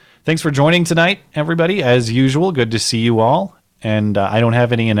Thanks for joining tonight, everybody. As usual, good to see you all. And I don't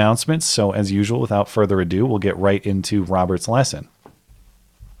have any announcements, so as usual, without further ado, we'll get right into Robert's lesson.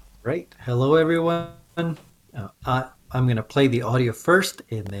 Right. Hello, everyone. I'm going to play the audio first,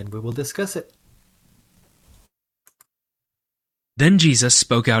 and then we will discuss it. Then Jesus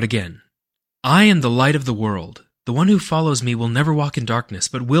spoke out again. I am the light of the world. The one who follows me will never walk in darkness,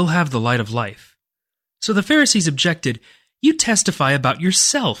 but will have the light of life. So the Pharisees objected, You testify about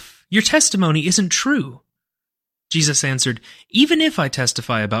yourself. Your testimony isn't true. Jesus answered, Even if I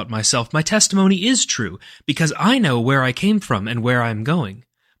testify about myself, my testimony is true, because I know where I came from and where I am going.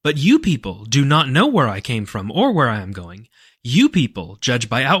 But you people do not know where I came from or where I am going. You people judge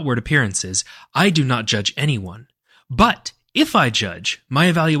by outward appearances. I do not judge anyone. But if I judge, my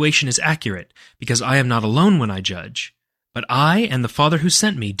evaluation is accurate, because I am not alone when I judge. But I and the Father who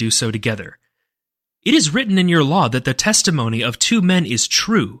sent me do so together. It is written in your law that the testimony of two men is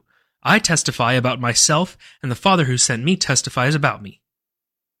true. I testify about myself, and the Father who sent me testifies about me.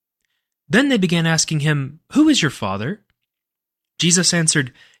 Then they began asking him, Who is your Father? Jesus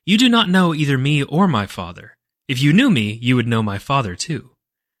answered, You do not know either me or my Father. If you knew me, you would know my Father too.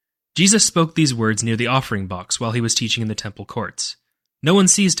 Jesus spoke these words near the offering box while he was teaching in the temple courts. No one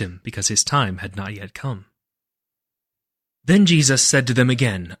seized him because his time had not yet come. Then Jesus said to them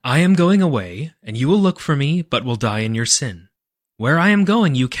again, I am going away, and you will look for me, but will die in your sin. Where I am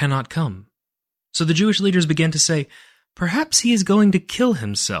going, you cannot come. So the Jewish leaders began to say, Perhaps he is going to kill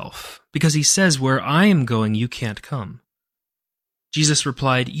himself, because he says, Where I am going, you can't come. Jesus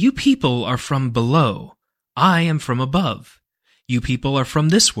replied, You people are from below. I am from above. You people are from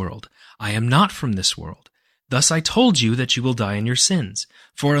this world. I am not from this world. Thus I told you that you will die in your sins.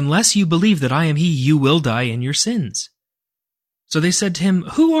 For unless you believe that I am he, you will die in your sins. So they said to him,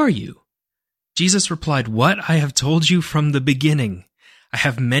 Who are you? Jesus replied, What I have told you from the beginning. I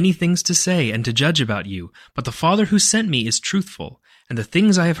have many things to say and to judge about you, but the Father who sent me is truthful, and the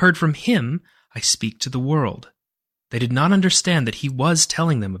things I have heard from him I speak to the world. They did not understand that he was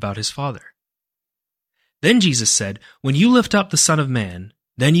telling them about his Father. Then Jesus said, When you lift up the Son of Man,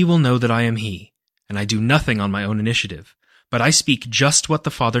 then you will know that I am he, and I do nothing on my own initiative, but I speak just what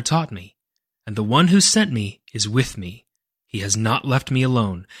the Father taught me, and the one who sent me is with me. He has not left me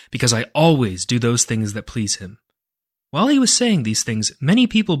alone, because I always do those things that please him. While he was saying these things, many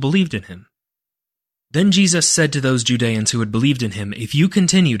people believed in him. Then Jesus said to those Judeans who had believed in him, If you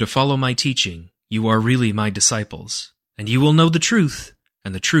continue to follow my teaching, you are really my disciples, and you will know the truth,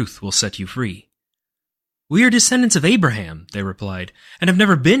 and the truth will set you free. We are descendants of Abraham, they replied, and have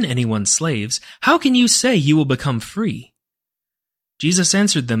never been anyone's slaves. How can you say you will become free? Jesus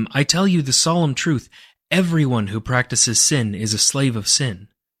answered them, I tell you the solemn truth, everyone who practices sin is a slave of sin.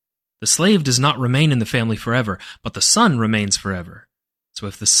 The slave does not remain in the family forever, but the son remains forever. So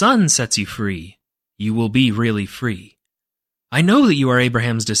if the son sets you free, you will be really free. I know that you are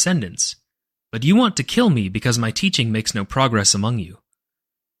Abraham's descendants, but you want to kill me because my teaching makes no progress among you.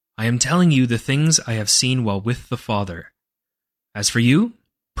 I am telling you the things I have seen while with the Father. As for you,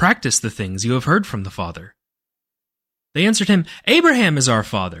 practice the things you have heard from the Father. They answered him, Abraham is our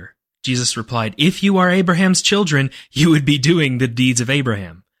father. Jesus replied, If you are Abraham's children, you would be doing the deeds of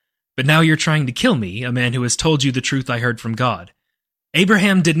Abraham. But now you're trying to kill me, a man who has told you the truth I heard from God.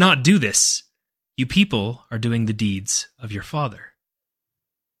 Abraham did not do this. You people are doing the deeds of your father.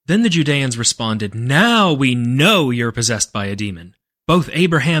 Then the Judeans responded, Now we know you're possessed by a demon. Both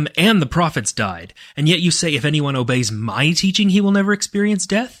Abraham and the prophets died, and yet you say if anyone obeys my teaching, he will never experience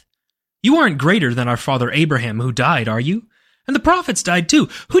death? You aren't greater than our father Abraham who died, are you? And the prophets died too.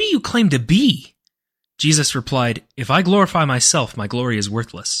 Who do you claim to be? Jesus replied, If I glorify myself, my glory is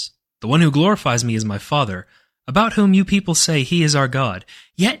worthless. The one who glorifies me is my Father, about whom you people say he is our God.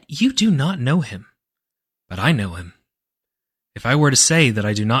 Yet you do not know him. But I know him. If I were to say that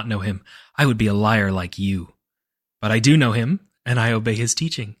I do not know him, I would be a liar like you. But I do know him, and I obey his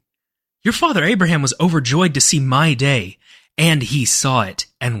teaching. Your father Abraham was overjoyed to see my day, and he saw it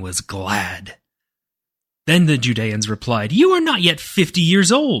and was glad. Then the Judeans replied, You are not yet 50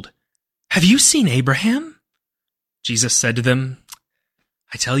 years old. Have you seen Abraham? Jesus said to them,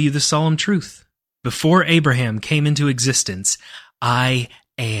 I tell you the solemn truth. Before Abraham came into existence, I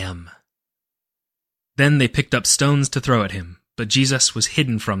am. Then they picked up stones to throw at him, but Jesus was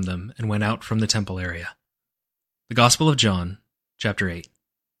hidden from them and went out from the temple area. The Gospel of John, chapter 8.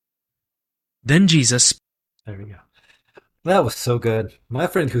 Then Jesus... There we go. That was so good. My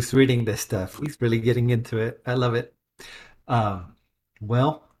friend who's reading this stuff, he's really getting into it. I love it.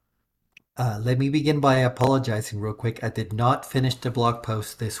 Well, let me begin by apologizing real quick. I did not finish the blog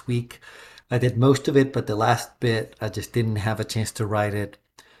post this week. I did most of it, but the last bit, I just didn't have a chance to write it.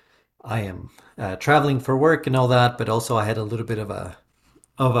 I am traveling for work and all that, but also I had a little bit of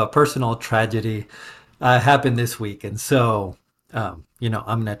a personal tragedy happen this week, and so I'm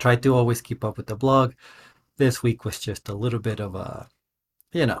gonna try to always keep up with the blog. This week was just a little bit of a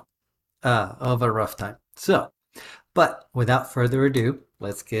you know of a rough time. So, but without further ado,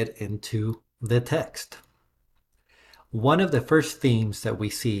 let's get into the text. One of the first themes that we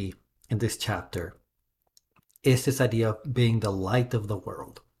see in this chapter is this idea of being the light of the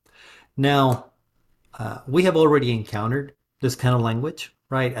world. Now, we have already encountered this kind of language,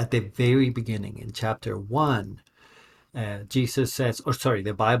 right? At the very beginning in chapter 1, Jesus says, or sorry,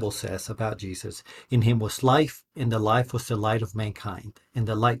 the Bible says about Jesus, in him was life, and the life was the light of mankind. And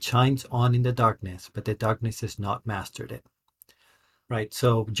the light shines on in the darkness, but the darkness has not mastered it. Right?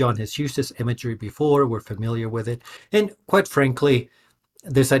 So John has used this imagery before. We're familiar with it. And quite frankly,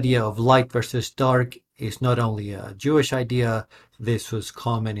 this idea of light versus dark is not only a Jewish idea. This was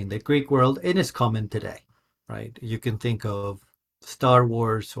common in the Greek world and is common today, right? You can think of Star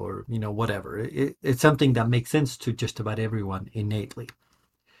Wars or, whatever. It's something that makes sense to just about everyone innately.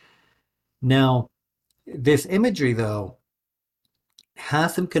 Now, this imagery, though,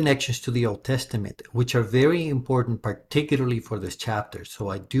 has some connections to the Old Testament, which are very important, particularly for this chapter. So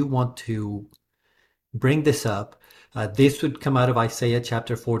I do want to bring this up. This would come out of Isaiah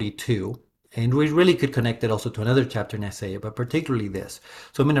chapter 42, and we really could connect it also to another chapter in Isaiah, but particularly this.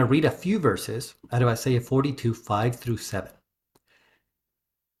 So I'm going to read a few verses out of Isaiah 42, 5 through 7.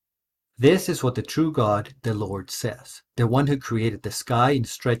 This is what the true God, the Lord, says, the one who created the sky and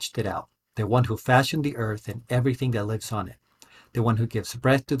stretched it out, the one who fashioned the earth and everything that lives on it, the one who gives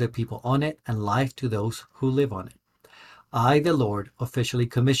breath to the people on it and life to those who live on it. I, the Lord, officially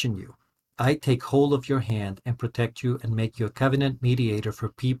commission you. I take hold of your hand and protect you and make you a covenant mediator for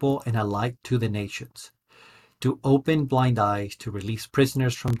people and a light to the nations, to open blind eyes, to release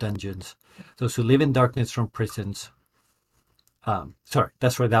prisoners from dungeons, those who live in darkness from prisons. Sorry,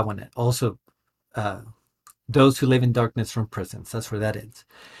 that's where that one is. Also, those who live in darkness from prisons. That's where that ends.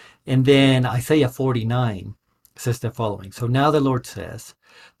 And then Isaiah 49 says the following. So now the Lord says,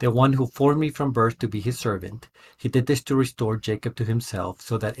 the one who formed me from birth to be his servant, he did this to restore Jacob to himself,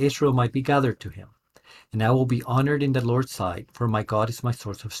 so that Israel might be gathered to him. And I will be honored in the Lord's sight, for my God is my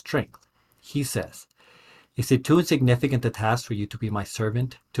source of strength. He says, is it too insignificant a task for you to be my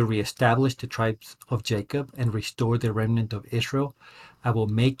servant, to reestablish the tribes of Jacob and restore the remnant of Israel? I will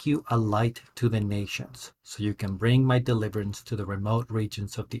make you a light to the nations, so you can bring my deliverance to the remote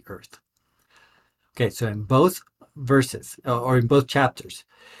regions of the earth. Okay, so in both verses, or in both chapters,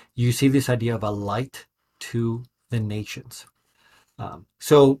 you see this idea of a light to the nations.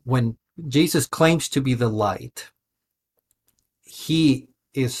 So when Jesus claims to be the light, he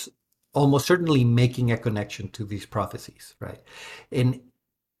is almost certainly making a connection to these prophecies, right? And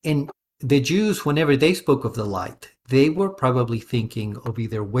the Jews, whenever they spoke of the light, they were probably thinking of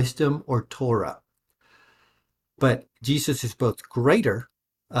either wisdom or Torah. But Jesus is both greater,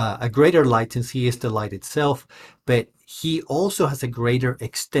 a greater light since he is the light itself, but he also has a greater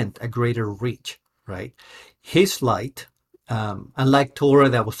extent, a greater reach, right? His light, unlike Torah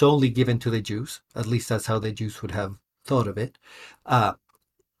that was only given to the Jews, at least that's how the Jews would have thought of it,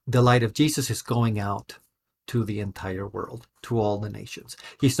 the light of Jesus is going out to the entire world, to all the nations.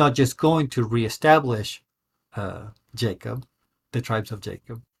 He's not just going to reestablish Jacob, the tribes of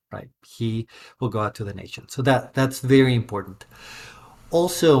Jacob, right? He will go out to the nations. So that's very important.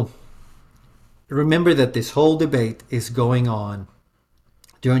 Also, remember that this whole debate is going on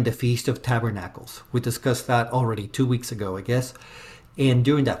during the Feast of Tabernacles. We discussed that already 2 weeks ago, I guess. And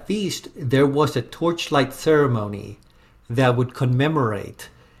during that feast, there was a torchlight ceremony that would commemorate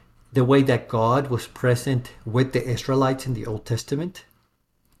the way that God was present with the Israelites in the Old Testament.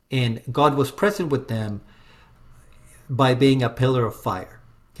 And God was present with them by being a pillar of fire.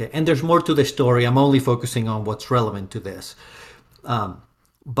 Okay, and there's more to the story. I'm only focusing on what's relevant to this.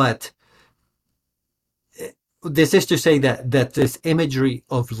 But this is to say that this imagery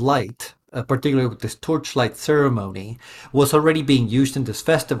of light, particularly with this torchlight ceremony, was already being used in this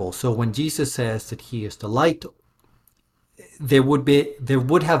festival. So when Jesus says that he is the light, there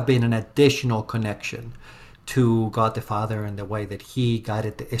would have been an additional connection to God the Father and the way that he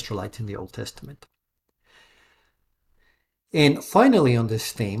guided the Israelites in the Old Testament. And finally, on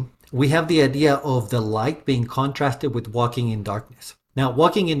this theme, we have the idea of the light being contrasted with walking in darkness. Now,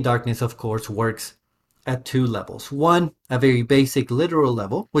 walking in darkness, of course, works at two levels. One, a very basic literal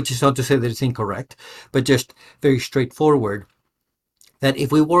level, which is not to say that it's incorrect, but just very straightforward, that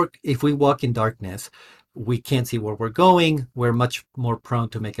if we walk in darkness, we can't see where we're going. We're much more prone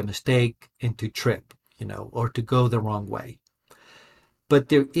to make a mistake and to trip, or to go the wrong way. But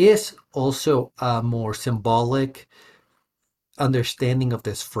there is also a more symbolic understanding of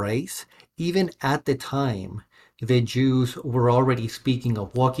this phrase. Even at the time, the Jews were already speaking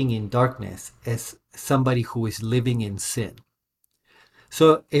of walking in darkness as somebody who is living in sin.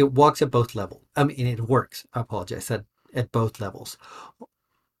 So it walks at both levels. I mean, it works, I apologize, at both levels.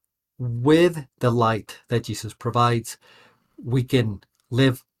 With the light that Jesus provides, we can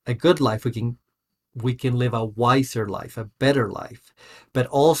live a good life. We can live a wiser life, a better life. But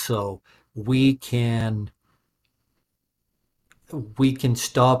also we can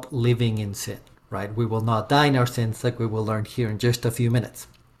stop living in sin, right? We will not die in our sins, like we will learn here in just a few minutes.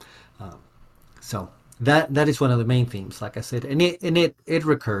 So that is one of the main themes, like I said, and it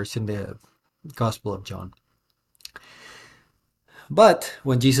recurs in the Gospel of John. But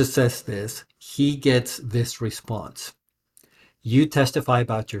when Jesus says this, he gets this response: "You testify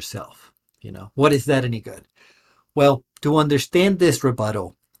about yourself." What is that any good? Well, to understand this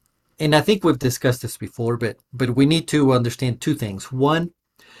rebuttal, and I think we've discussed this before, but we need to understand two things. One,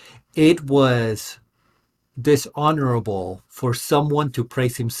 it was dishonorable for someone to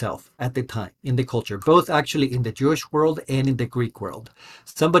praise himself at the time in the culture, both actually in the Jewish world and in the Greek world.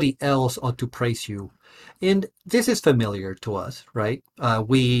 Somebody else ought to praise you. And this is familiar to us, right?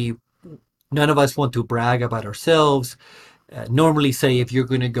 None of us want to brag about ourselves. Normally say if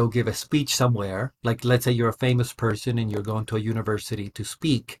you're going to go give a speech somewhere, like let's say you're a famous person and you're going to a university to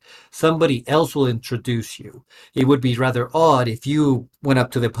speak, somebody else will introduce you. It would be rather odd if you went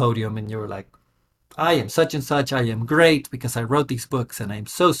up to the podium and you were like, "I am such and such, I am great because I wrote these books and I'm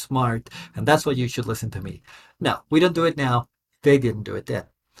so smart and that's why you should listen to me." No, we don't do it now. They didn't do it then.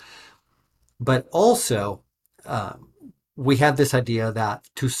 But also, we have this idea that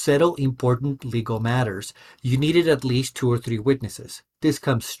to settle important legal matters, you needed at least 2 or 3 witnesses. This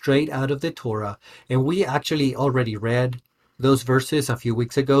comes straight out of the Torah, and we actually already read those verses a few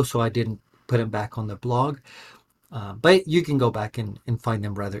weeks ago, so I didn't put them back on the blog. But you can go back and find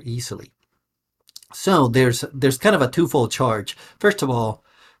them rather easily. So there's kind of a twofold charge. First of all,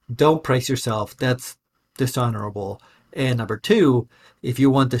 don't praise yourself. That's dishonorable. And number 2, if you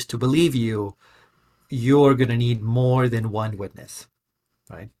want us to believe you, you're going to need more than one witness,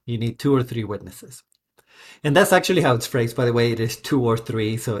 right? You need 2 or 3 witnesses. And that's actually how it's phrased, by the way. It is 2 or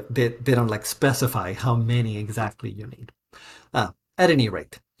 3, so they don't like specify how many exactly you need. At any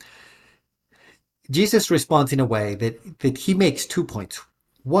rate, Jesus responds in a way that he makes 2 points.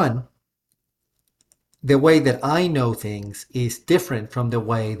 One, the way that I know things is different from the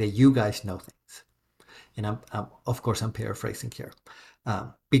way that you guys know things. And of course, I'm paraphrasing here.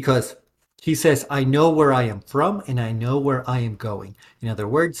 Because he says, "I know where I am from and I know where I am going." In other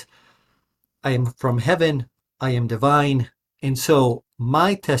words, I am from heaven, I am divine, and so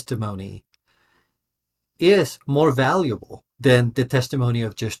my testimony is more valuable than the testimony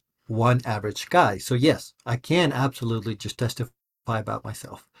of just one average guy. So yes, I can absolutely just testify about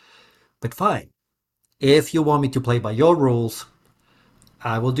myself. But fine, if you want me to play by your rules,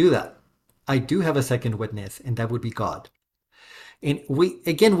 I will do that. I do have a second witness, and that would be God. And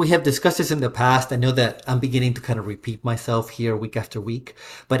we have discussed this in the past. I know that I'm beginning to kind of repeat myself here week after week,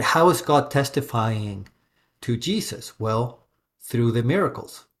 but how is God testifying to Jesus? Well, through the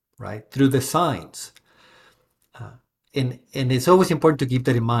miracles, right? Through the signs. And it's always important to keep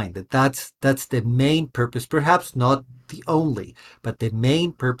that in mind, that's the main purpose, perhaps not the only, but the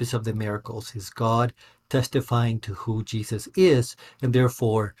main purpose of the miracles is God testifying to who Jesus is, and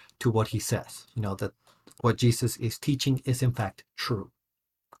therefore to what he says, that what Jesus is teaching is in fact true.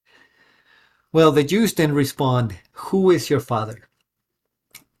 Well, the Jews then respond, "Who is your father?"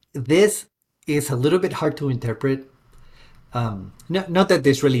 This is a little bit hard to interpret. Not that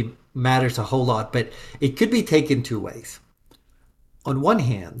this really matters a whole lot, but it could be taken 2 ways. On one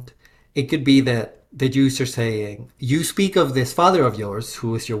hand, it could be that the Jews are saying, "You speak of this father of yours,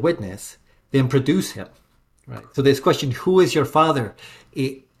 who is your witness, then produce him." Right. So this question, "Who is your father?"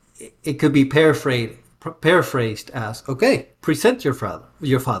 It could be paraphrased as, "Okay, present your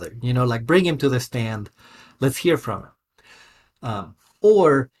father, like bring him to the stand. Let's hear from him."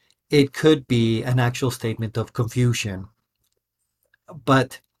 Or it could be an actual statement of confusion.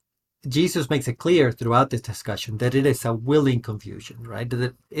 But Jesus makes it clear throughout this discussion that it is a willing confusion, right?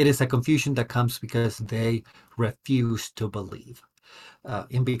 That it is a confusion that comes because they refuse to believe.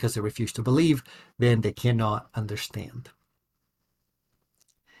 And because they refuse to believe, then they cannot understand.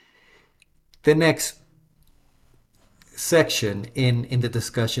 The next section in the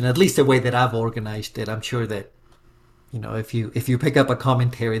discussion, at least the way that I've organized it, I'm sure that if you pick up a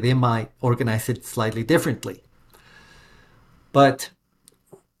commentary, they might organize it slightly differently. But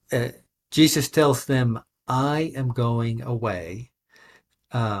Jesus tells them, "I am going away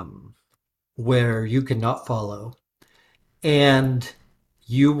where you cannot follow, and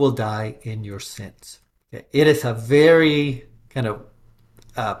you will die in your sins. Okay? It is a very kind of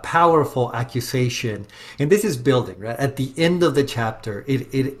powerful accusation. And this is building, right? At the end of the chapter,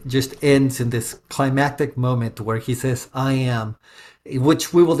 it just ends in this climactic moment where he says, I am,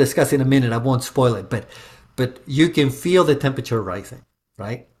 which we will discuss in a minute. I won't spoil it, but you can feel the temperature rising,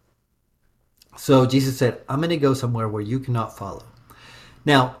 right? So Jesus said, I'm going to go somewhere where you cannot follow.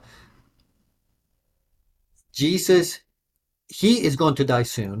 Now, Jesus, he is going to die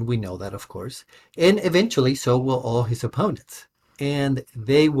soon. We know that, of course. And eventually, so will all his opponents. And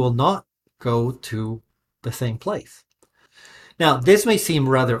they will not go to the same place. Now, this may seem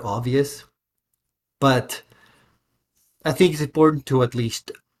rather obvious, but I think it's important to at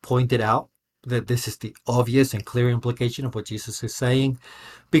least point it out that this is the obvious and clear implication of what Jesus is saying,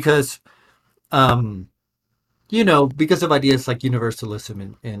 because, because of ideas like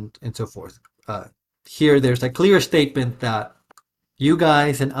universalism and so forth. Here, there's a clear statement that you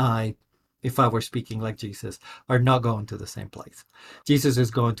guys and I, if I were speaking like Jesus, are not going to the same place. Jesus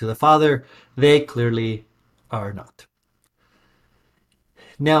is going to the Father. They clearly are not.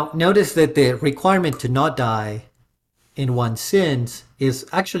 Now, notice that the requirement to not die in one's sins is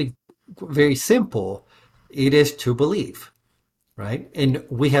actually very simple. It is to believe, right? And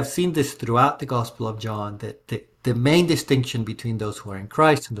we have seen this throughout the Gospel of John, that the main distinction between those who are in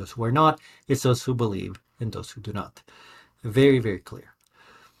Christ and those who are not is those who believe and those who do not. Very, very clear.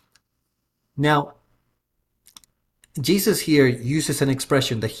 Now, Jesus here uses an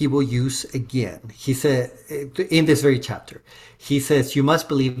expression that he will use again. He said, in this very chapter, he says, you must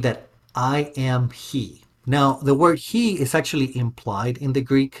believe that I am he. Now, the word he is actually implied in the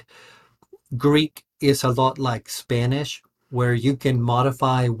Greek. Greek is a lot like Spanish, where you can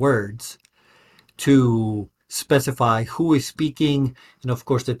modify words to specify who is speaking, and of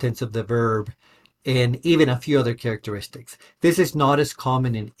course the tense of the verb, and even a few other characteristics. This is not as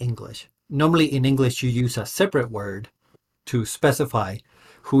common in English. Normally in English, you use a separate word to specify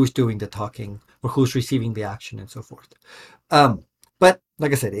who's doing the talking or who's receiving the action and so forth. But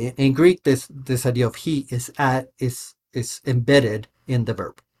like I said, in Greek, this idea of he is embedded in the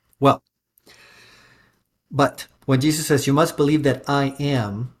verb. Well, but when Jesus says, you must believe that I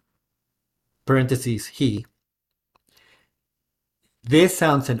am, parentheses, he, this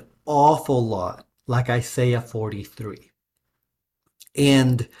sounds an awful lot like Isaiah 43.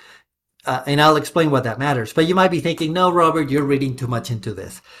 And I'll explain what that matters. But you might be thinking, no, Robert, you're reading too much into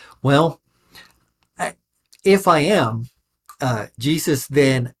this. Well, if I am, Jesus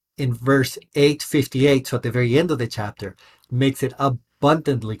then in verse 8:58, so at the very end of the chapter, makes it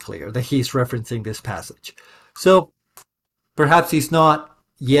abundantly clear that he's referencing this passage. So perhaps he's not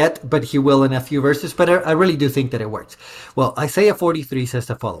yet, but he will in a few verses. But I really do think that it works. Well, Isaiah 43 says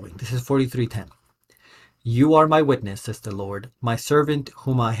the following. This is 43:10. You are my witness, says the Lord, my servant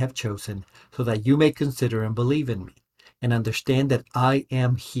whom I have chosen, so that you may consider and believe in me, and understand that I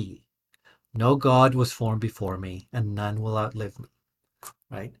am he. No God was formed before me, and none will outlive me.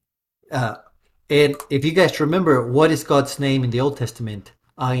 Right? And if you guys remember, what is God's name in the Old Testament?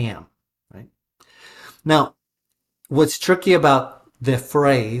 I am. Right? Now, what's tricky about the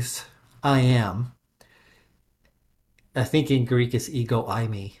phrase I am, I think in Greek is ego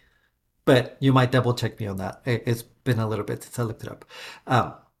eimi. But you might double check me on that. It's been a little bit since I looked it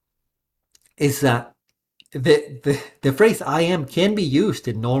up. Is that the phrase I am can be used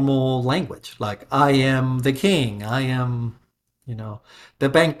in normal language, like I am the king, I am, the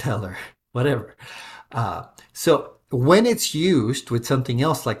bank teller, whatever. So when it's used with something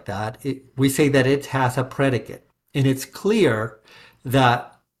else like that, we say that it has a predicate. And it's clear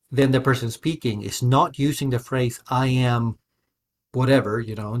that then the person speaking is not using the phrase I am whatever,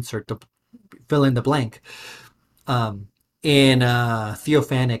 insert the fill in the blank, in a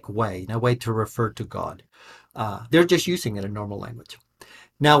theophanic way, in a way to refer to God. They're just using it in normal language.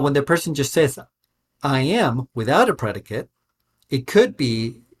 Now, when the person just says, I am, without a predicate, it could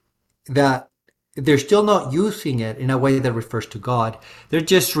be that they're still not using it in a way that refers to God. They're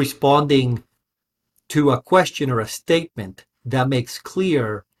just responding to a question or a statement that makes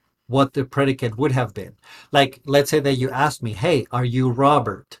clear what the predicate would have been. Like, let's say that you asked me, hey, are you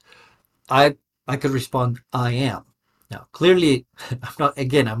Robert? I could respond, I am. Now, clearly,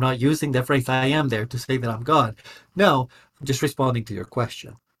 I'm not using the phrase I am there to say that I'm God. No, I'm just responding to your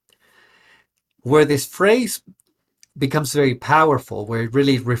question. Where this phrase becomes very powerful, where it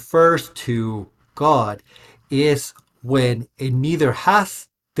really refers to God, is when it neither has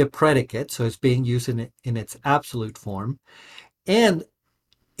the predicate, so it's being used in its absolute form, and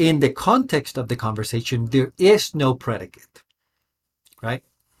in the context of the conversation, there is no predicate. right?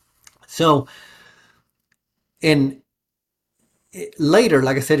 So in later,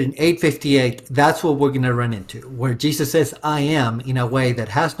 like I said, in 858, that's what we're going to run into, where Jesus says, I am, in a way that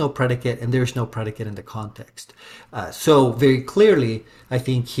has no predicate, and there's no predicate in the context. So very clearly, I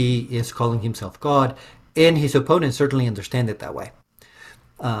think he is calling himself God, and his opponents certainly understand it that way.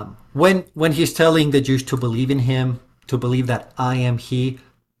 When he's telling the Jews to believe in him, to believe that I am he,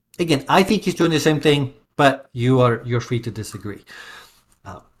 again, I think he's doing the same thing, but you're free to disagree.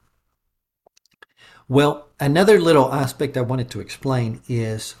 Well, another little aspect I wanted to explain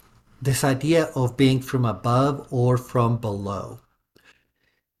is this idea of being from above or from below.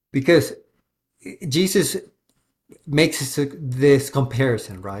 Because Jesus makes this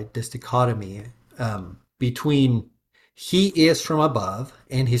comparison, right? This dichotomy between he is from above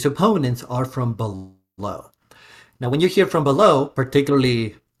and his opponents are from below. Now, when you hear from below,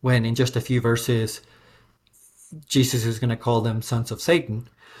 particularly when in just a few verses Jesus is going to call them sons of Satan,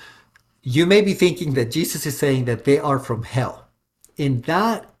 you may be thinking that Jesus is saying that they are from hell. And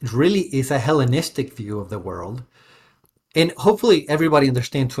that really is a Hellenistic view of the world. And hopefully everybody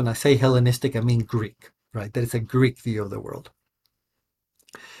understands when I say Hellenistic, I mean Greek, right? That it's a Greek view of the world.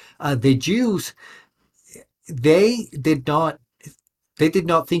 The Jews, they did not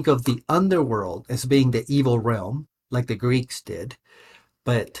think of the underworld as being the evil realm like the Greeks did,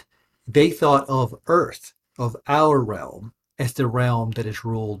 but they thought of earth, of our realm, as the realm that is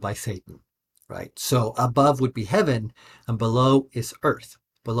ruled by Satan, right? So above would be heaven, and below is earth.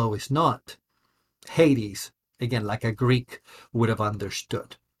 Below is not Hades, again, like a Greek would have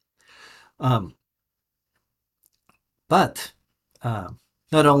understood. But not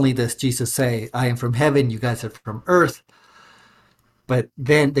only does Jesus say, I am from heaven, you guys are from earth, but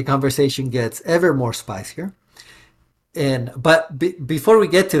then the conversation gets ever more spicier. But before we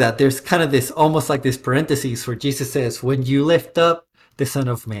get to that, there's kind of this, almost like this parentheses where Jesus says, when you lift up the Son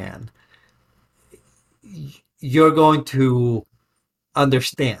of Man, you're going to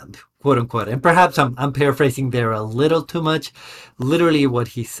understand, quote unquote. And perhaps I'm paraphrasing there a little too much. Literally what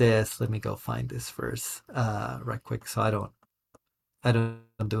he says, let me go find this verse right quick so I don't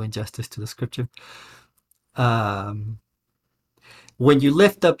do injustice to the scripture. When you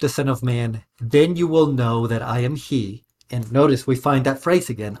lift up the Son of Man, then you will know that I am he. And notice we find that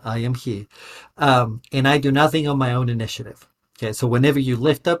phrase again, I am he. And I do nothing on my own initiative. Okay, so whenever you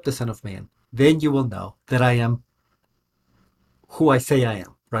lift up the Son of Man, then you will know that I am who I say I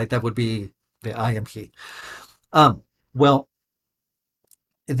am, right? That would be the I am he. Well,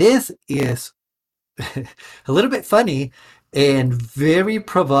 this is a little bit funny and very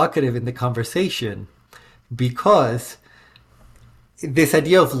provocative in the conversation, because this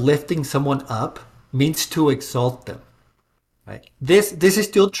idea of lifting someone up means to exalt them, right? This is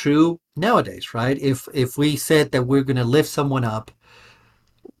still true nowadays, right? If we said that we're going to lift someone up,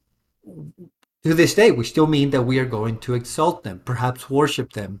 to this day, we still mean that we are going to exalt them, perhaps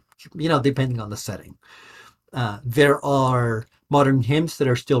worship them, depending on the setting. There are modern hymns that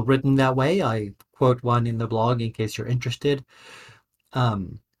are still written that way. I quote one in the blog in case you're interested.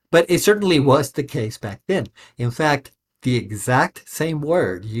 But it certainly was the case back then. In fact, the exact same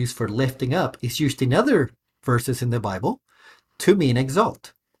word used for lifting up is used in other verses in the Bible to mean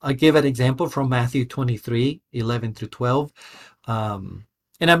exalt. I'll give an example from Matthew 23, 11 through 12.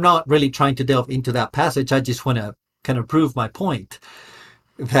 And I'm not really trying to delve into that passage. I just want to kind of prove my point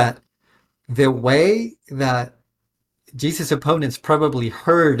that the way that Jesus' opponents probably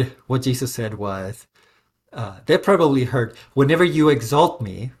heard what Jesus said was, they probably heard, whenever you exalt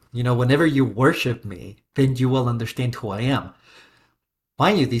me, whenever you worship me, then you will understand who I am.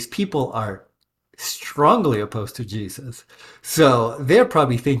 Mind you, these people are strongly opposed to Jesus. So they're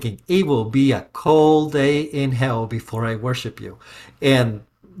probably thinking, it will be a cold day in hell before I worship you. And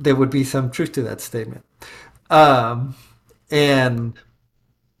there would be some truth to that statement. And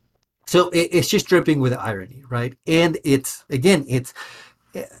so it's just dripping with irony, right? And it's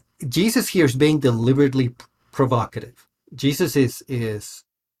Jesus here is being deliberately provocative. Jesus is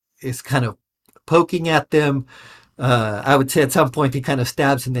kind of poking at them. I would say at some point he kind of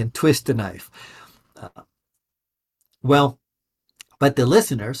stabs and then twists the knife. But the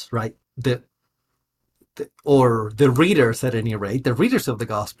listeners, right? Or the readers, at any rate, the readers of the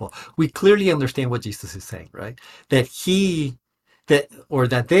gospel, we clearly understand what Jesus is saying, right? That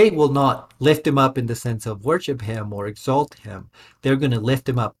they will not lift him up in the sense of worship him or exalt him. They're going to lift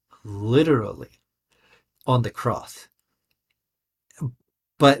him up literally on the cross.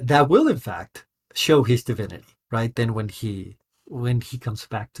 But that will, in fact, show his divinity, right? Then when he comes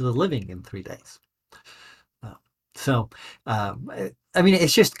back to the living in 3 days.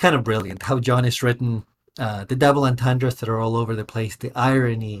 It's just kind of brilliant how John is written. The double entendres that are all over the place, the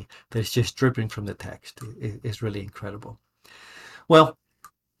irony that's just dripping from the text is really incredible. Well,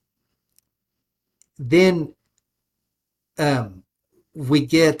 then um, we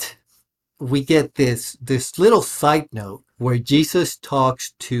get this little side note where Jesus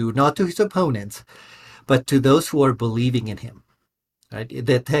talks to not to his opponents, but to those who are believing in him. Right?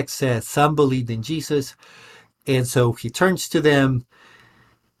 The text says some believed in Jesus, and so he turns to them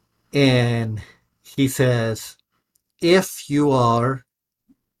and he says, if you are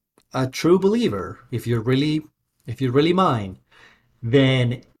a true believer, if you're really mine,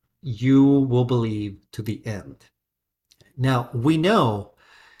 then you will believe to the end. Now, we know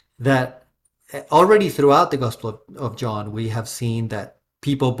that already throughout the Gospel of John, we have seen that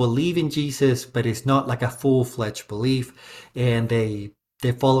people believe in Jesus, but it's not like a full-fledged belief, and they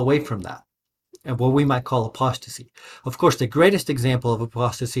fall away from that, and what we might call apostasy. Of course, the greatest example of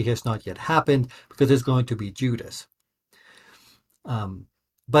apostasy has not yet happened because it's going to be Judas.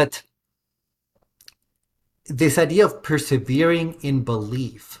 But this idea of persevering in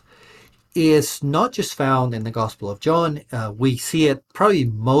belief is not just found in the Gospel of John. We see it probably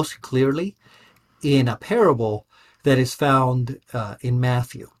most clearly in a parable that is found in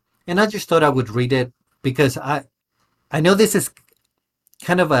Matthew. And I just thought I would read it because I know this is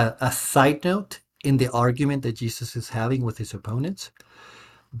kind of a side note in the argument that Jesus is having with his opponents,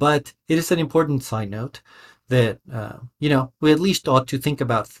 but it is an important side note that we at least ought to think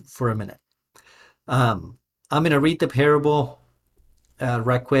about for a minute. I'm going to read the parable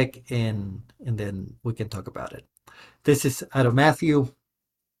right quick, and then we can talk about it. This is out of Matthew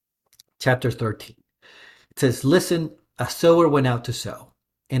chapter 13. It says, "Listen, a sower went out to sow,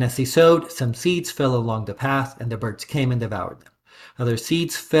 and as he sowed, some seeds fell along the path, and the birds came and devoured them. Other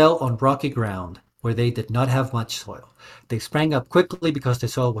seeds fell on rocky ground, where they did not have much soil. They sprang up quickly because the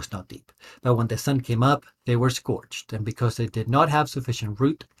soil was not deep. But when the sun came up, they were scorched, and because they did not have sufficient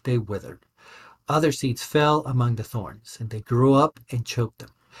root, they withered. Other seeds fell among the thorns, and they grew up and choked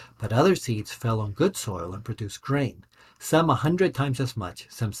them. But other seeds fell on good soil and produced grain, some 100 times as much,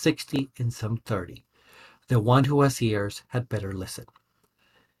 some 60, and some 30. The one who has ears had better listen."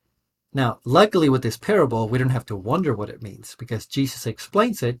 Now, luckily with this parable, we don't have to wonder what it means because Jesus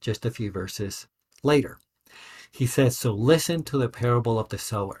explains it just a few verses later. He says, "So listen to the parable of the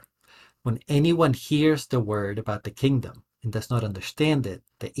sower. When anyone hears the word about the kingdom and does not understand it,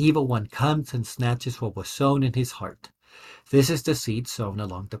 the evil one comes and snatches what was sown in his heart. This is the seed sown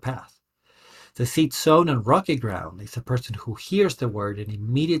along the path. The seed sown on rocky ground is a person who hears the word and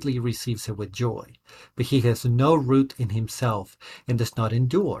immediately receives it with joy, but he has no root in himself and does not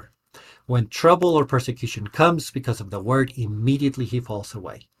endure. When trouble or persecution comes because of the word, immediately he falls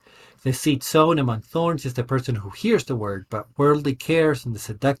away. The seed sown among thorns is the person who hears the word, but worldly cares and the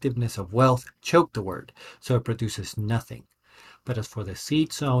seductiveness of wealth choke the word, so it produces nothing. But as for the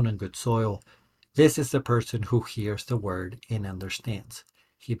seed sown on good soil, this is the person who hears the word and understands.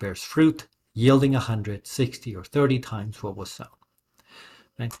 He bears fruit, yielding 100, 60, or 30 times what was sown."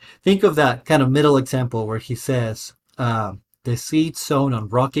 Right? Think of that kind of middle example where he says, the seed sown on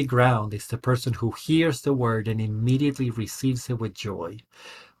rocky ground is the person who hears the word and immediately receives it with joy,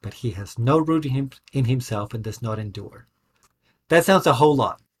 but he has no root in himself and does not endure. That sounds a whole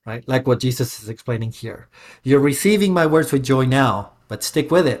lot, right? Like what Jesus is explaining here. You're receiving my words with joy now, but stick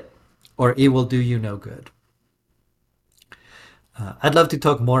with it, or it will do you no good. I'd love to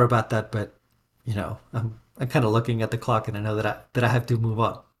talk more about that, but I'm kind of looking at the clock, and I know that I have to move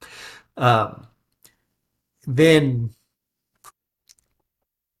on. Then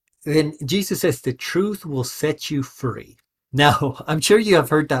Jesus says, "The truth will set you free." Now, I'm sure you have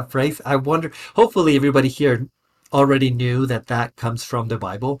heard that phrase. I wonder, hopefully everybody here already knew that comes from the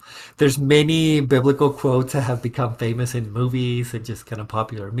Bible. There's many biblical quotes that have become famous in movies and just kind of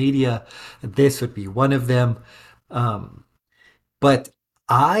popular media. This would be one of them. But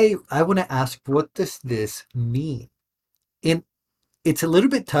I want to ask, what does this mean? And it's a little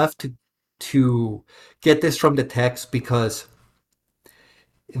bit tough to get this from the text because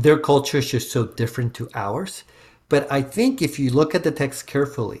their culture is just so different to ours. But I think if you look at the text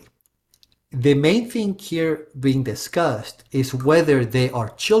carefully, the main thing here being discussed is whether they are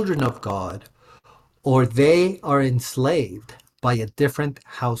children of God or they are enslaved by a different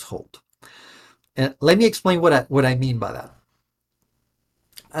household. And let me explain what I mean by that.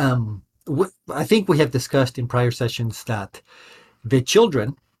 I think we have discussed in prior sessions that the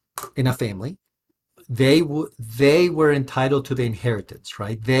children in a family, they were entitled to the inheritance,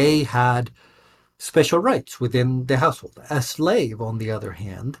 right? They had special rights within the household. A slave, on the other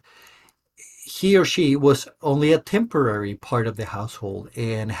hand, he or she was only a temporary part of the household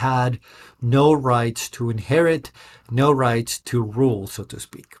and had no rights to inherit, no rights to rule, so to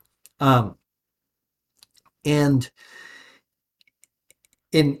speak. And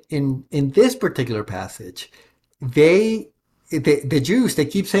in this particular passage, the Jews, they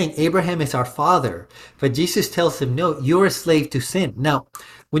keep saying Abraham is our father, but Jesus tells them, no, you're a slave to sin. Now,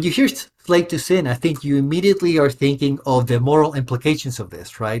 when you hear slave to sin, I think you immediately are thinking of the moral implications of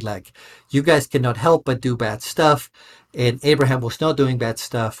this, right? Like, you guys cannot help but do bad stuff, and Abraham was not doing bad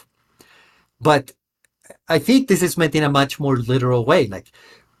stuff. But I think this is meant in a much more literal way. Like,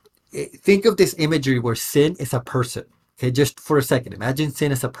 think of this imagery where sin is a person. Okay, just for a second, imagine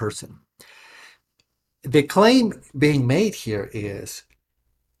sin as a person. The claim being made here is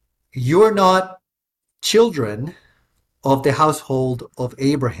you're not children of the household of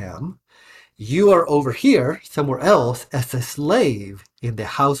Abraham. You are over here, somewhere else, as a slave in the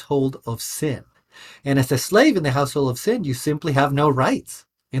household of sin. And as a slave in the household of sin, you simply have no rights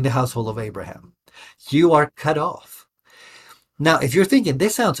in the household of Abraham. You are cut off. Now, if you're thinking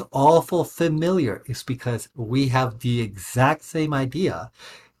this sounds awful familiar, it's because we have the exact same idea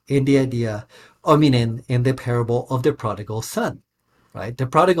in the parable of the prodigal son, right? The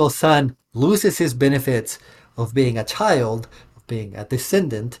prodigal son loses his benefits of being a child, of being a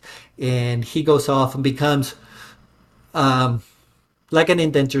descendant, and he goes off and becomes like an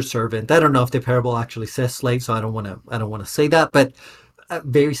indentured servant. I don't know if the parable actually says slave, so I don't want to say that, but a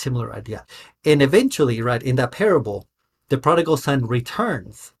very similar idea. And eventually, right, in that parable, the prodigal son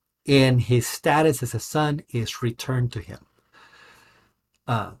returns, and his status as a son is returned to him.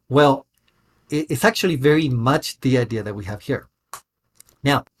 Well, it's actually very much the idea that we have here.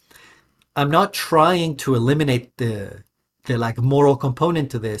 Now, I'm not trying to eliminate the like moral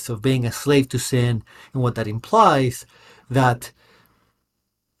component to this of being a slave to sin and what that implies, that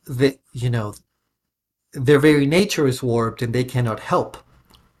their very nature is warped and they cannot help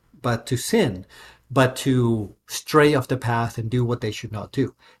but to sin, but to stray off the path and do what they should not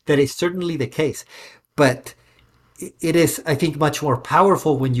do. That is certainly the case. But it is, I think, much more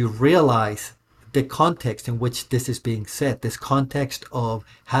powerful when you realize the context in which this is being said, this context of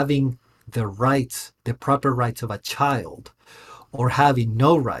having the rights, the proper rights of a child, or having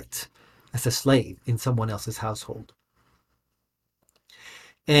no rights as a slave in someone else's household.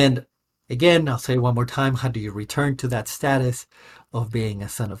 And again, I'll say one more time, how do you return to that status of being a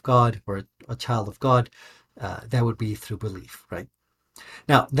son of God or a child of God? That would be through belief, right?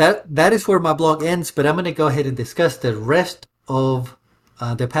 Now, that is where my blog ends, but I'm going to go ahead and discuss the rest of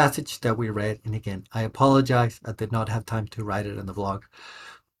the passage that we read. And again, I apologize. I did not have time to write it in the vlog.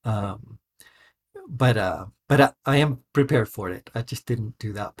 But I am prepared for it. I just didn't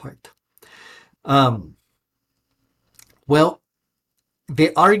do that part. Well,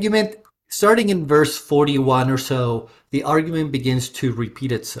 the argument, starting in verse 41 or so, the argument begins to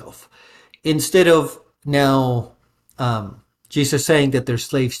repeat itself. Instead of now Jesus saying that they're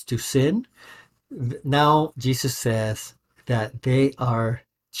slaves to sin, now Jesus says that they are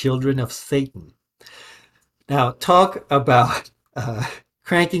children of Satan. Now, talk about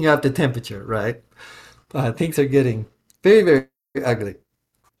cranking up the temperature, right? Things are getting very, very ugly.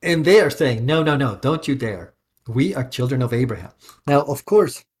 And they are saying, no, don't you dare. We are children of Abraham. Now, of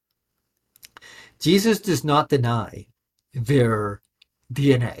course, Jesus does not deny their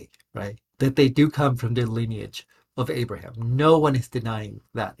DNA, right? That they do come from the lineage of Abraham. No one is denying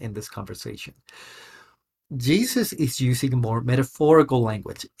that in this conversation. Jesus is using more metaphorical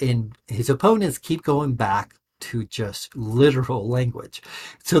language, and his opponents keep going back to just literal language.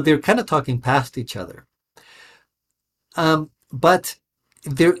 So they're kind of talking past each other. But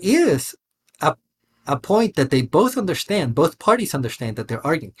there is a point that they both understand, both parties understand that they're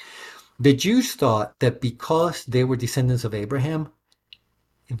arguing. The Jews thought that because they were descendants of Abraham,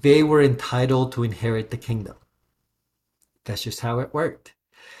 they were entitled to inherit the kingdom. That's just how it worked.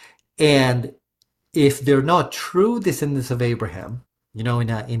 And if they're not true descendants of Abraham,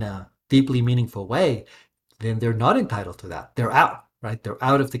 in a deeply meaningful way, then they're not entitled to that. They're out, right? They're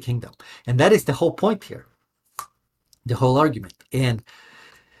out of the kingdom. And that is the whole point here, the whole argument. And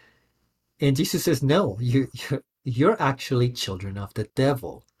Jesus says, no, you're actually children of the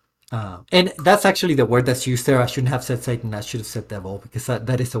devil. And that's actually the word that's used there. I shouldn't have said Satan. I should have said devil, because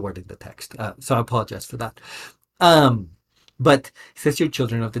that is the word in the text. So I apologize for that. But it says you're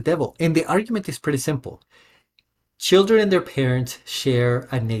children of the devil. And the argument is pretty simple. Children and their parents share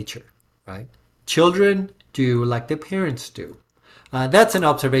a nature, right? Children do like their parents do. That's an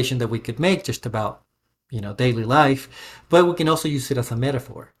observation that we could make just about, daily life, but we can also use it as a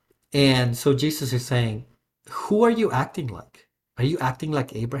metaphor. And so Jesus is saying, who are you acting like? Are you acting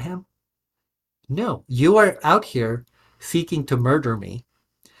like Abraham? no, you are out here seeking to murder me.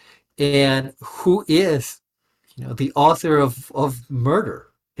 And who is, the author of murder?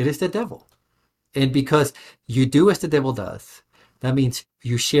 It is the devil. And because you do as the devil does, that means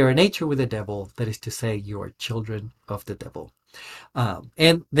you share a nature with the devil. That is to say, you are children of the devil.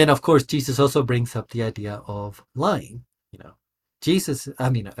 And then, of course, Jesus also brings up the idea of lying.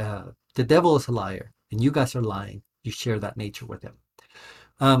 The devil is a liar, and you guys are lying. You share that nature with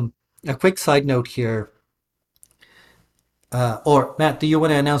him. A quick side note here. Or Matt, do you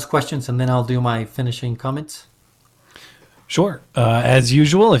want to announce questions, and then I'll do my finishing comments? Sure. As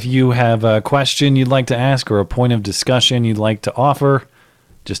usual, if you have a question you'd like to ask or a point of discussion you'd like to offer,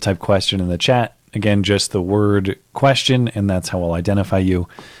 just type question in the chat. Again, just the word question, and that's how I'll identify you.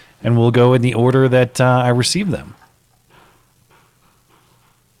 And we'll go in the order that I receive them.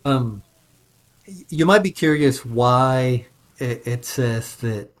 You might be curious why it says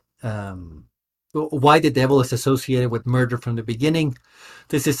that why the devil is associated with murder from the beginning.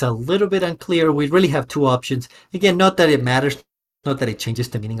 This is a little bit unclear. We really have two options. Again, not that it matters, not that it changes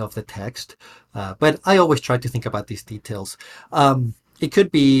the meaning of the text, but I always try to think about these details. It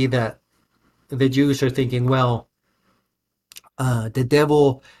could be that the Jews are thinking, well, the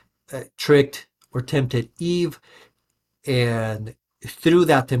devil tricked or tempted Eve, and through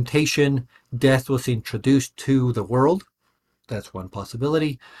that temptation, death was introduced to the world. That's one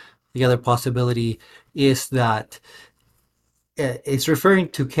possibility. The other possibility is that it's referring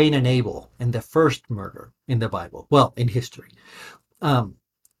to Cain and Abel and the first murder in the Bible, well, in history.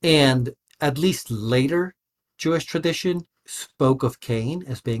 And at least later Jewish tradition spoke of Cain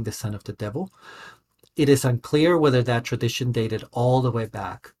as being the son of the devil. It is unclear whether that tradition dated all the way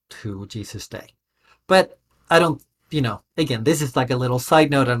back to Jesus' day. But I don't, again, this is like a little side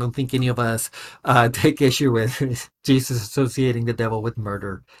note. I don't think any of us take issue with Jesus associating the devil with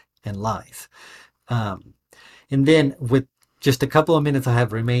murder and lies. And then with just a couple of minutes I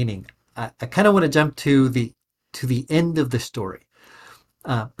have remaining, I kind of want to jump to the end of the story,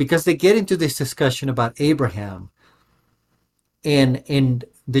 because they get into this discussion about Abraham, and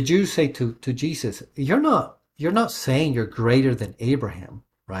the Jews say to Jesus, you're not saying you're greater than Abraham,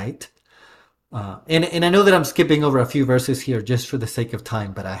 right? And I know that I'm skipping over a few verses here just for the sake of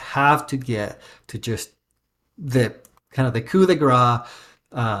time, but I have to get to just the kind of the coup de grace,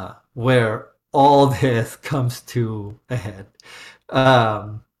 where all this comes to a head.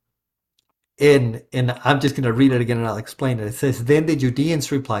 And I'm just going to read it again and I'll explain it. It says, then the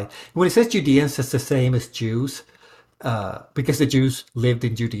Judeans replied. When it says Judeans, it's the same as Jews, because the Jews lived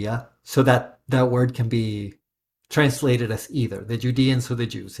in Judea. So that word can be translated as either the Judeans or the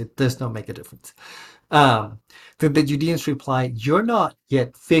Jews. It does not make a difference. Then the Judeans replied, you're not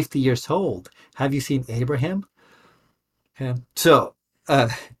yet 50 years old. Have you seen Abraham? Okay. So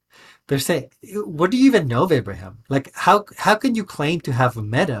they're saying, what do you even know of Abraham? Like, how can you claim to have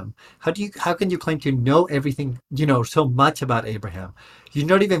met him? How can you claim to know everything, so much about Abraham? You're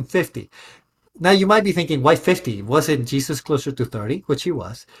not even 50. Now you might be thinking, why 50? Wasn't Jesus closer to 30? Which he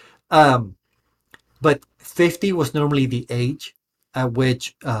was. But 50 was normally the age at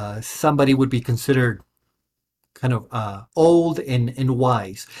which somebody would be considered kind of old and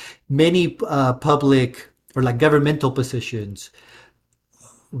wise. Many public or like governmental positions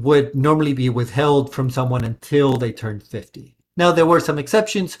would normally be withheld from someone until they turned 50. Now, there were some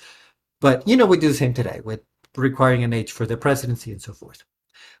exceptions, but we do the same today with requiring an age for the presidency and so forth.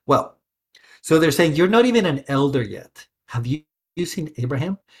 Well, so they're saying, you're not even an elder yet. Have you seen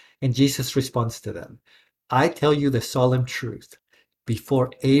Abraham? And Jesus responds to them, I tell you the solemn truth.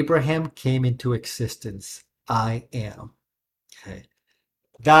 Before Abraham came into existence, I am. Okay.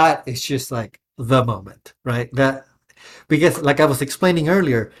 That is just like the moment, right? Because like I was explaining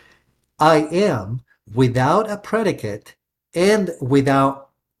earlier, I am without a predicate and without,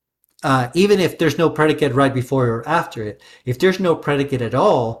 even if there's no predicate right before or after it, if there's no predicate at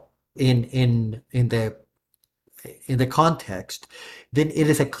all in the context, then it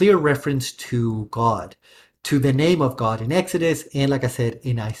is a clear reference to God, to the name of God in Exodus, and like I said,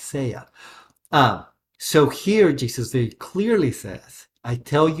 in Isaiah. So here Jesus very clearly says, I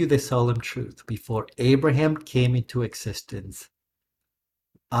tell you the solemn truth. Before Abraham came into existence,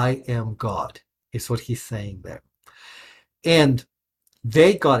 I am God, is what he's saying there. And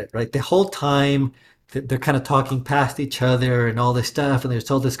they got it, right? The whole time they're kind of talking past each other and all this stuff, and there's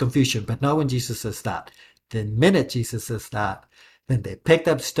all this confusion, but not when Jesus says that. The minute Jesus says that, then they picked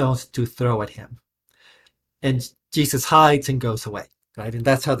up stones to throw at him. And Jesus hides and goes away, right? And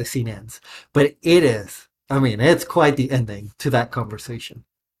that's how the scene ends. But it's quite the ending to that conversation.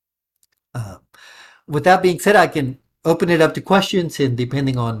 With that being said, I can open it up to questions, and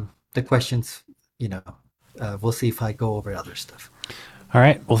depending on the questions, we'll see if I go over other stuff. All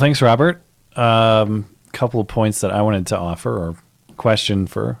right. Well, thanks, Robert. Couple of points that I wanted to offer or question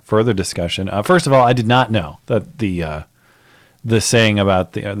for further discussion. First of all, I did not know that the saying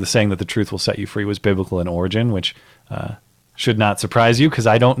about the saying that the truth will set you free was biblical in origin, which should not surprise you because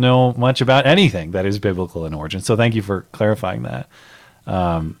I don't know much about anything that is biblical in origin. So thank you for clarifying that.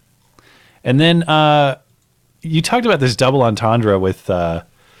 And then you talked about this double entendre with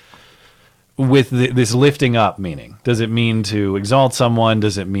this lifting up meaning. Does it mean to exalt someone?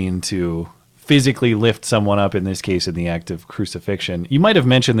 Does it mean to physically lift someone up, in this case in the act of crucifixion? You might have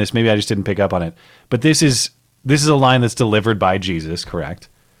mentioned this, maybe I just didn't pick up on it, but this is a line that's delivered by Jesus, correct?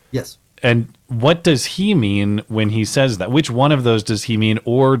 Yes. And what does he mean when he says that? Which one of those does he mean,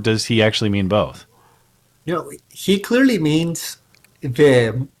 or does he actually mean both? He clearly means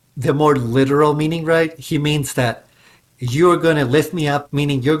the more literal meaning, right? He means that you're going to lift me up,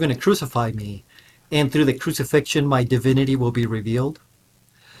 meaning you're going to crucify me, and through the crucifixion, my divinity will be revealed.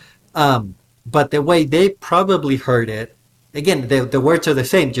 But the way they probably heard it, again, the words are the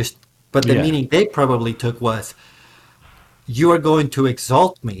same, but the meaning they probably took was, you are going to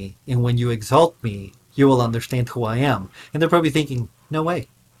exalt me, and when you exalt me, you will understand who I am. And they're probably thinking, no way.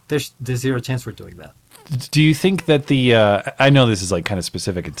 There's zero chance we're doing that. Do you think that I know this is like kind of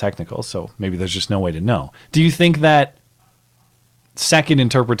specific and technical, so maybe there's just no way to know. Do you think that second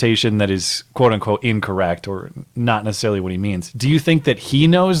interpretation that is quote unquote incorrect or not necessarily what he means, do you think that he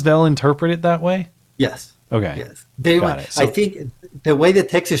knows they'll interpret it that way? Yes. Okay. Yes. So, I think the way the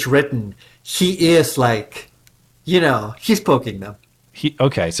text is written, he is like, he's poking them.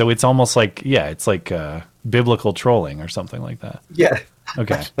 Okay. So it's almost like, it's like biblical trolling or something like that. Yeah.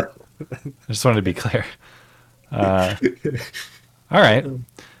 Okay. I just wanted to be clear. All right.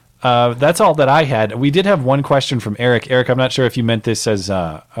 That's all that I had. We did have one question from Eric. Eric, I'm not sure if you meant this as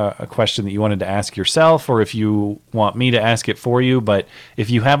a question that you wanted to ask yourself or if you want me to ask it for you, but if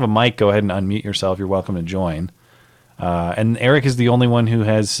you have a mic, go ahead and unmute yourself. You're welcome to join. And Eric is the only one who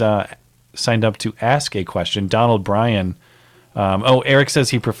has signed up to ask a question. Donald Bryan. Eric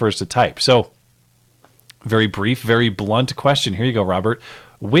says he prefers to type. So very brief, very blunt question. Here you go, Robert.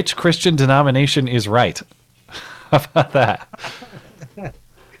 Which Christian denomination is right? How about that?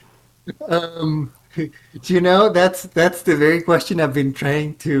 That's the very question I've been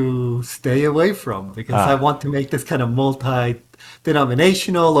trying to stay away from because I want to make this kind of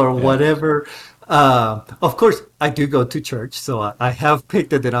multi-denominational or whatever. Of course, I do go to church, so I have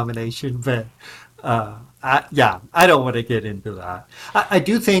picked a denomination, but I don't want to get into that. I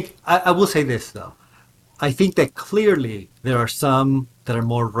do think, I will say this though. I think that clearly there are some that are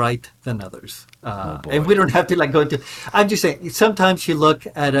more right than others. And we don't have to go into, I'm just saying, sometimes you look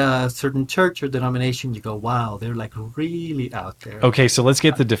at a certain church or denomination, you go, wow, they're really out there. Okay, so let's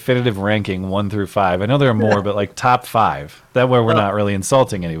get the definitive ranking 1 through 5. I know there are more, but top 5. That way we're not really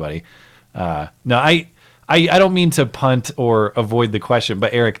insulting anybody. No, I don't mean to punt or avoid the question,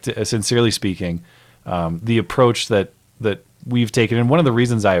 but Eric, sincerely speaking, the approach that we've taken, and one of the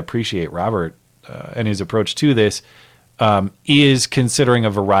reasons I appreciate Robert and his approach to this is considering a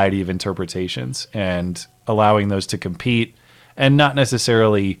variety of interpretations and allowing those to compete and not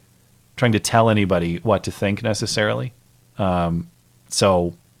necessarily trying to tell anybody what to think necessarily.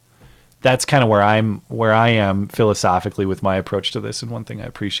 So that's kind of where I am philosophically with my approach to this, and one thing I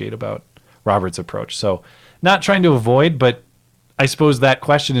appreciate about Robert's approach. So not trying to avoid, but I suppose that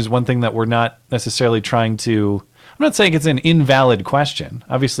question is one thing that we're not necessarily trying to. I'm not saying it's an invalid question.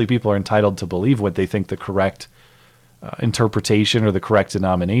 Obviously, people are entitled to believe what they think the correct interpretation or the correct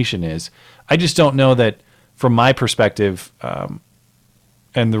denomination is. I just don't know that, from my perspective,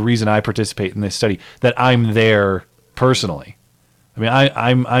 and the reason I participate in this study, that I'm there personally. I mean,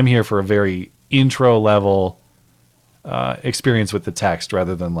 I'm here for a very intro level experience with the text,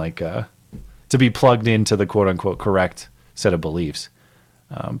 rather than to be plugged into the quote unquote correct set of beliefs.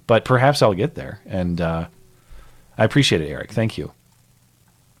 But perhaps I'll get there, and I appreciate it, Eric. Thank you.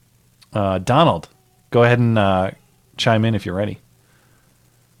 Donald, go ahead and chime in if you're ready.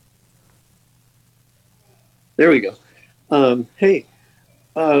 There we go. Hey,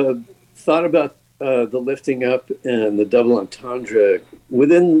 thought about the lifting up and the double entendre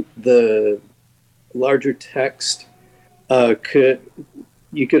within the larger text.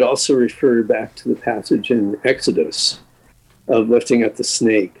 You could also refer back to the passage in Exodus of lifting up the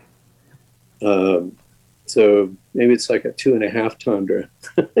snake. So maybe it's like a 2.5 tundra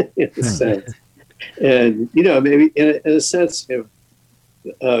in a sense. And, maybe in a sense, if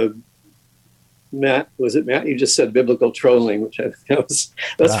Matt, you just said biblical trolling, which I think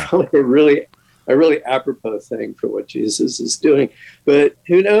that's probably a really a really apropos thing for what Jesus is doing. But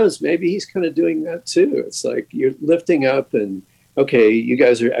who knows? Maybe he's kind of doing that too. It's like you're lifting up, and okay, you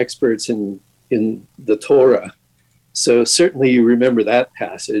guys are experts in the Torah, so certainly you remember that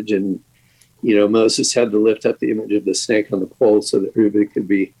passage. And Moses had to lift up the image of the snake on the pole so that Reuben could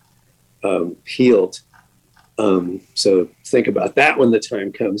be healed. So think about that when the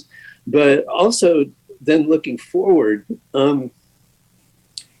time comes. But also then looking forward, isn't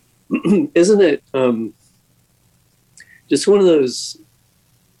it just one of those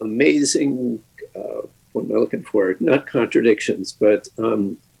amazing, what am I looking for? Not contradictions, but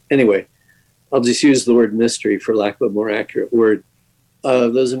anyway, I'll just use the word mystery for lack of a more accurate word.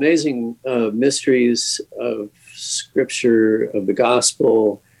 Those amazing mysteries of Scripture, of the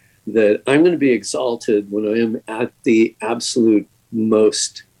gospel, that I'm going to be exalted when I am at the absolute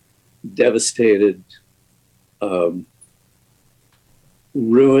most devastated,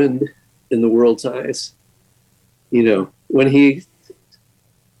 ruined in the world's eyes. When he,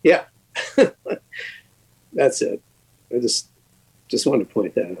 yeah, that's it. I just want to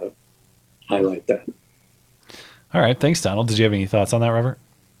point that out, highlight that. All right. Thanks, Donald. Did you have any thoughts on that, Robert?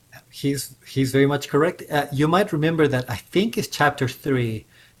 He's very much correct. You might remember that I think it's chapter 3,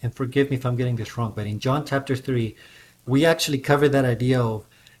 and forgive me if I'm getting this wrong, but in John chapter 3, we actually covered that idea of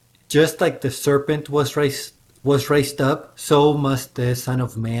just like the serpent was raised up, so must the Son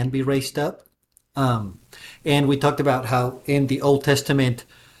of Man be raised up. And we talked about how in the Old Testament,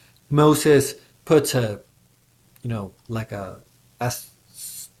 Moses puts a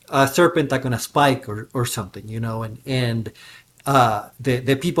serpent like on a spike or something, and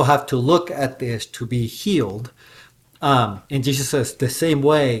the people have to look at this to be healed. And Jesus says, the same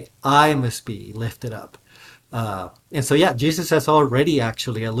way I must be lifted up. And so, yeah, Jesus has already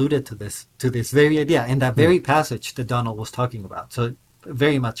actually alluded to this very idea in that very passage that Donald was talking about. So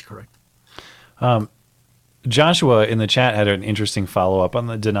very much correct. Joshua in the chat had an interesting follow-up on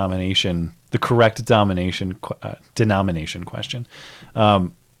the correct denomination question.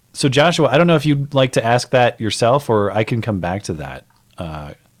 So Joshua, I don't know if you'd like to ask that yourself, or I can come back to that.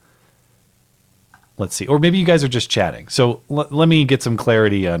 Let's see. Or maybe you guys are just chatting. So let me get some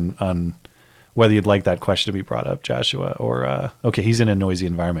clarity on whether you'd like that question to be brought up, Joshua, or, okay, he's in a noisy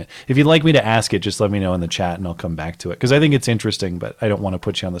environment. If you'd like me to ask it, just let me know in the chat and I'll come back to it. Because I think it's interesting, but I don't want to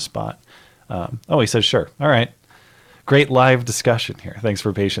put you on the spot. He says, sure. All right. Great live discussion here. Thanks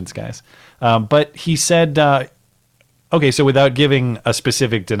for patience, guys. But he said, okay, so without giving a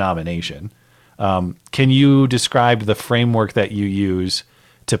specific denomination, can you describe the framework that you use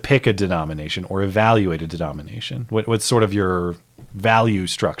to pick a denomination or evaluate a denomination? What's sort of your value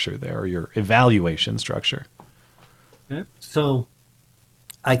structure there, or your evaluation structure? Okay. So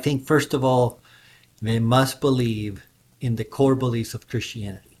I think, first of all, they must believe in the core beliefs of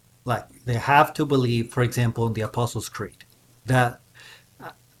Christianity. Like they have to believe, for example, in the Apostles' Creed. That,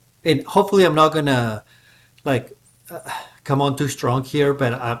 and hopefully I'm not going to come on too strong here,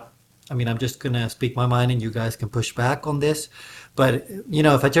 but I'm just going to speak my mind and you guys can push back on this. But,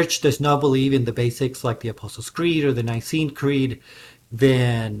 if a church does not believe in the basics like the Apostles' Creed or the Nicene Creed,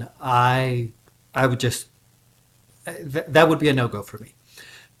 then I would just, that would be a no-go for me.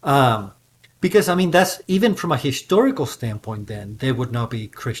 Because, that's even from a historical standpoint, then they would not be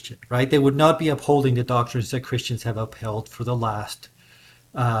Christian, right? They would not be upholding the doctrines that Christians have upheld for the last,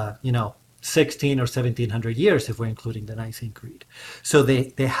 16 or 1700 years, if we're including the Nicene Creed. So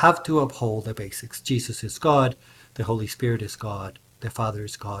they have to uphold the basics. Jesus is God. The Holy Spirit is God. The Father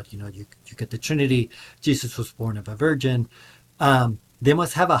is God. You get the Trinity. Jesus was born of a virgin. They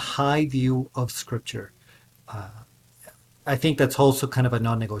must have a high view of Scripture. I think that's also kind of a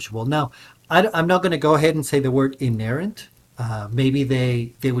non-negotiable. Now, I'm not going to go ahead and say the word inerrant. Maybe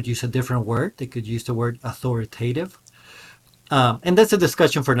they would use a different word. They could use the word authoritative. And that's a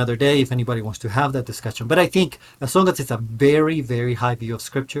discussion for another day if anybody wants to have that discussion. But I think as long as it's a very, very high view of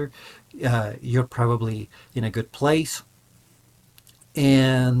Scripture, you're probably in a good place.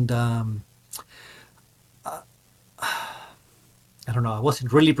 And I don't know. I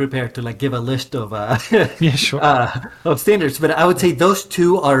wasn't really prepared to give a list of Yeah, sure. Of standards, but I would say those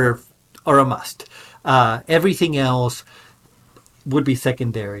two are a must. Everything else would be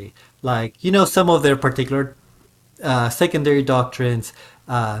secondary. Some of their particular secondary doctrines,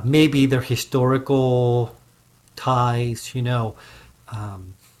 maybe their historical ties,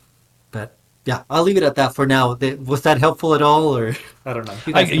 but yeah, I'll leave it at that for now. Was that helpful at all, or I don't know?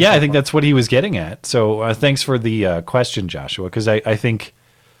 I think that's what he was getting at. So thanks for the question, Joshua, because I think,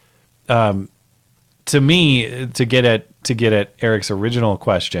 to me, to get at Eric's original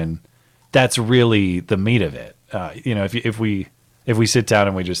question, that's really the meat of it. If we if we sit down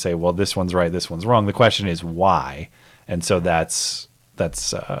and we just say, well, this one's right, this one's wrong, the question is why. And so that's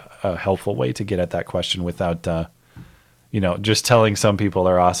a helpful way to get at that question without just telling some people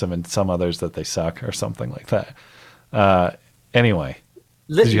they're awesome and some others that they suck or something like that. Anyway,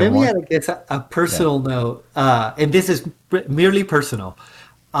 Let, did you have let me more? add, I guess, a personal note, and this is merely personal.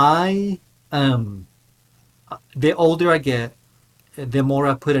 I, the older I get, the more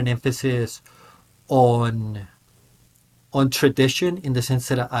I put an emphasis on tradition, in the sense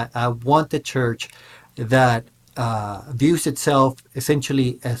that I want the church that views itself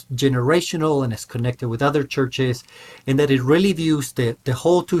essentially as generational and as connected with other churches, and that it really views the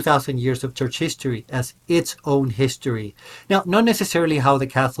whole 2,000 years of church history as its own history. Now, not necessarily how the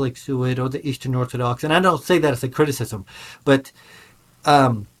Catholics do it or the Eastern Orthodox, and I don't say that as a criticism, but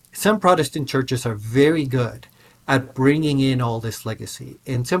some Protestant churches are very good at bringing in all this legacy,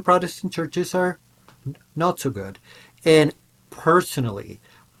 and some Protestant churches are not so good. And personally,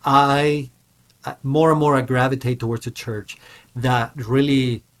 more and more I gravitate towards a church that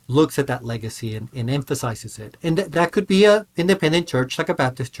really looks at that legacy and emphasizes it. And that could be a independent church, like a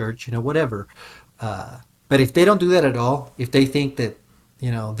Baptist church, whatever. But if they don't do that at all, if they think that,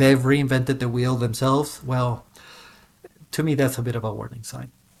 they've reinvented the wheel themselves, well, to me, that's a bit of a warning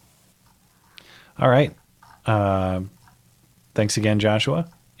sign. All right. Thanks again, Joshua.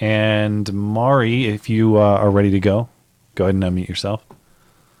 And Mari, if you are ready to go ahead and unmute yourself.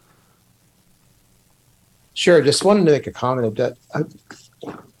 Sure. Just wanted to make a comment that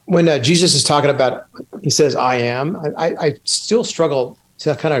when Jesus is talking about, he says, I am, I still struggle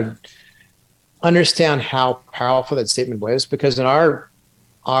to kind of understand how powerful that statement was, because in our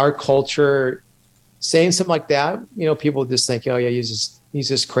culture, saying something like that, people just think, oh yeah, he's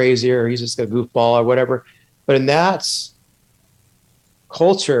just crazy, or he's just a goofball or whatever. But in that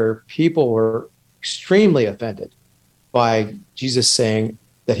culture, people were extremely offended by Jesus saying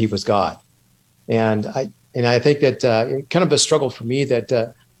that he was God. And I think that it kind of a struggle for me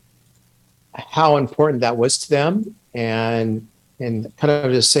that how important that was to them, and kind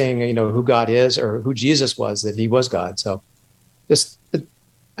of just saying, who God is, or who Jesus was, that he was God. So just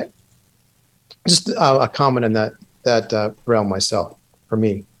a comment in that realm myself, for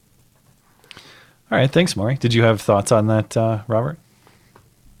me. All right. Thanks, Mari. Did you have thoughts on that, Robert?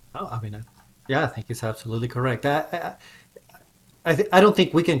 Oh, I mean, yeah, I think it's absolutely correct. I don't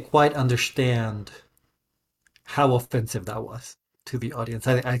think we can quite understand how offensive that was to the audience.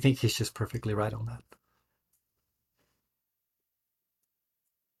 I think he's just perfectly right on that.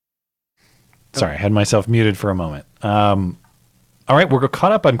 Sorry, I had myself muted for a moment. All right, we're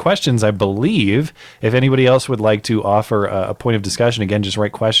caught up on questions, I believe. If anybody else would like to offer a point of discussion, again, just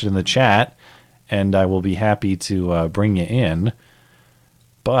write question in the chat, and I will be happy to bring you in.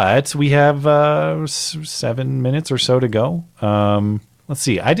 But we have 7 minutes or so to go. Let's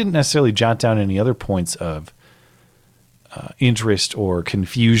see. I didn't necessarily jot down any other points of interest or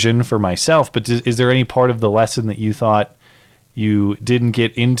confusion for myself, but is there any part of the lesson that you thought you didn't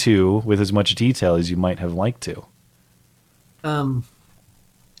get into with as much detail as you might have liked to?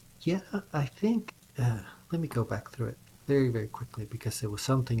 Yeah, I think, let me go back through it very, very quickly, because it was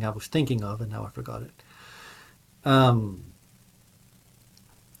something I was thinking of and now I forgot it. I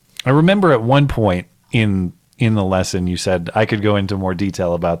remember at one point in the lesson you said I could go into more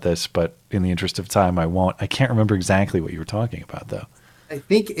detail about this, but in the interest of time, I won't. I can't remember exactly what you were talking about, though. I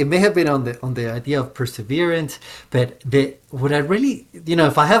think it may have been on the idea of perseverance, but what I really,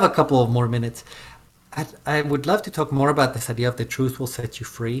 if I have a couple of more minutes, I would love to talk more about this idea of the truth will set you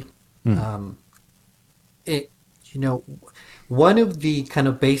free. One of the kind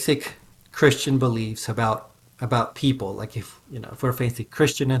of basic Christian beliefs about people, like if we're facing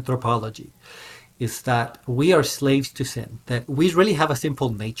Christian anthropology, is that we are slaves to sin, that we really have a sinful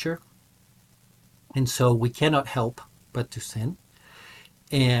nature, and so we cannot help but to sin.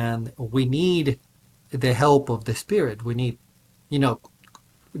 And we need the help of the Spirit. We need,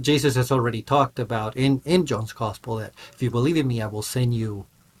 Jesus has already talked about in John's Gospel that if you believe in me, I will send you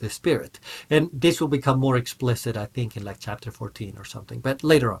the Spirit. And this will become more explicit, I think, in like chapter 14 or something, but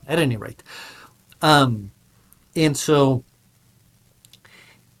later on, at any rate. And so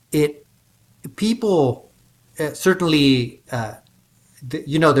people certainly,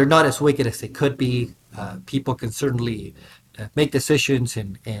 they're not as wicked as they could be. People can certainly make decisions,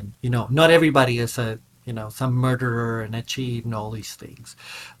 and not everybody is some murderer and a cheat and all these things.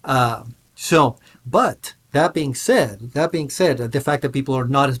 But that being said, the fact that people are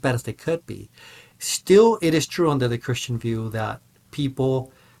not as bad as they could be, still it is true under the Christian view that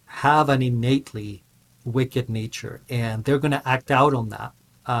people have an innately wicked nature, and they're going to act out on that.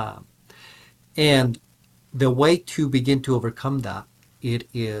 And the way to begin to overcome that, it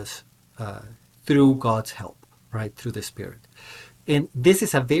is through God's help, right? Through the Spirit. And this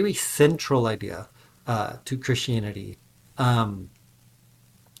is a very central idea to Christianity. And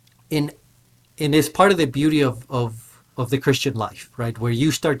it's part of the beauty of the Christian life, right? Where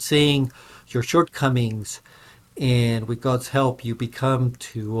you start seeing your shortcomings, and with God's help, you become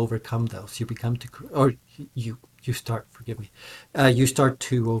to overcome those. You become to, or you start, forgive me, you start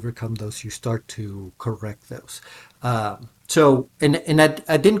to overcome those. You start to correct those. So, and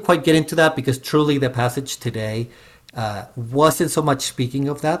I didn't quite get into that because truly the passage today wasn't so much speaking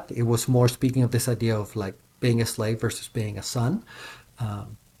of that. It was more speaking of this idea of like being a slave versus being a son.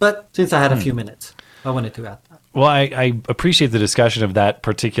 But since I had a few minutes, I wanted to add that. Well, I appreciate the discussion of that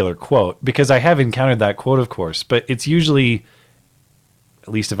particular quote because I have encountered that quote, of course, but it's usually, at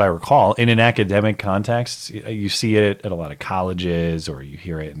least if I recall, in an academic context. You see it at a lot of colleges, or you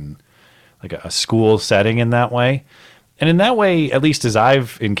hear it in like a school setting in that way. And in that way, at least as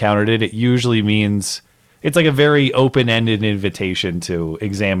I've encountered it, it usually means it's like a very open-ended invitation to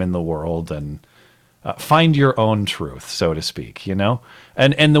examine the world and find your own truth, so to speak, you know?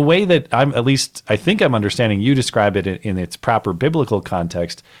 And the way that I think I'm understanding you describe it in its proper biblical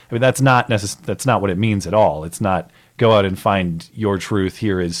context, I mean, that's not what it means at all. It's not go out and find your truth.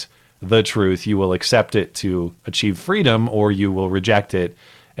 Here is the truth. You will accept it to achieve freedom, or you will reject it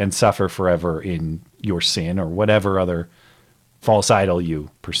and suffer forever in your sin or whatever other false idol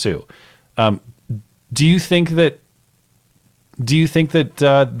you pursue. Do you think that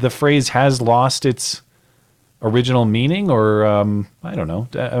the phrase has lost its original meaning, or I don't know?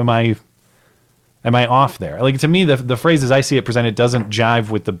 Am I off there? Like, to me, the phrase as I see it presented doesn't jive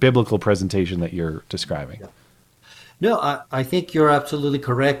with the biblical presentation that you're describing. Yeah. No, I think you're absolutely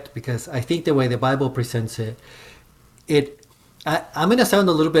correct, because I think the way the Bible presents it, I'm going to sound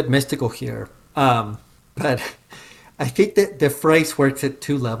a little bit mystical here, but I think that the phrase works at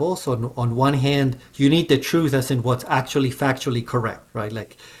two levels. On one hand, you need the truth as in what's actually factually correct, right?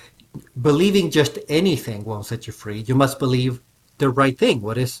 Like, believing just anything won't set you free. You must believe the right thing,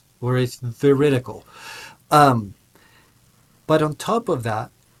 what is veridical. But on top of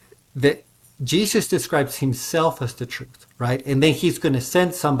that, Jesus describes himself as the truth, right? And then he's going to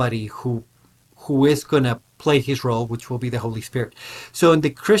send somebody who is going to play his role, which will be the Holy Spirit. So in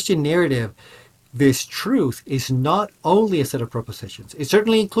the Christian narrative, this truth is not only a set of propositions. It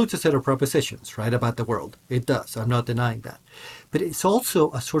certainly includes a set of propositions, right, about the world. It does. I'm not denying that. But it's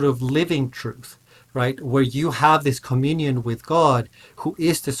also a sort of living truth, right, where you have this communion with God, who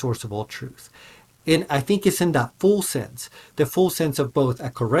is the source of all truth. And I think it's in that full sense, the full sense of both a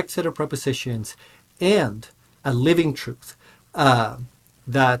correct set of propositions and a living truth,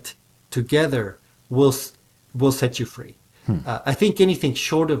 that together will set you free. I think anything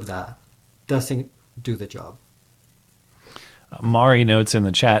short of that doesn't do the job. Mari notes in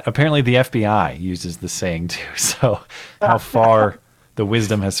the chat, apparently the FBI uses the saying too. So how far the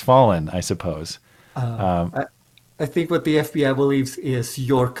wisdom has fallen, I suppose. I think what the FBI believes is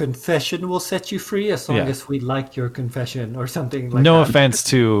your confession will set you free, as long as we like your confession or something like that. No offense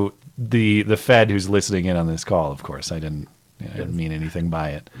to the Fed who's listening in on this call, of course. I didn't mean anything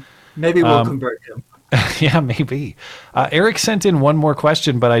by it. Maybe we'll convert him. Yeah, maybe. Eric sent in one more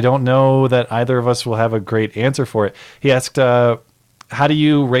question, but I don't know that either of us will have a great answer for it. He asked, how do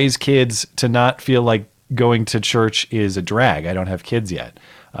you raise kids to not feel like going to church is a drag? I don't have kids yet.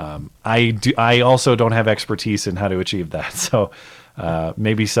 I also don't have expertise in how to achieve that. So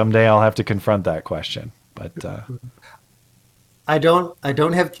maybe someday I'll have to confront that question. But I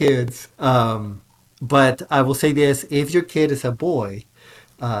don't have kids, but I will say this: if your kid is a boy,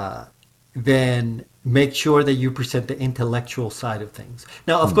 then make sure that you present the intellectual side of things.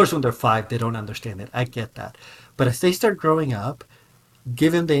 Now, of course, when they're 5, they don't understand it. I get that. But as they start growing up,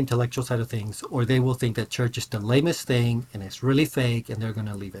 give them the intellectual side of things, or they will think that church is the lamest thing and it's really fake, and they're going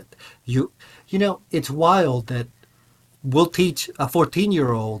to leave it. You know, it's wild that we'll teach a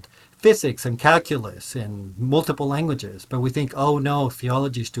 14-year-old physics and calculus and multiple languages, but we think, oh no,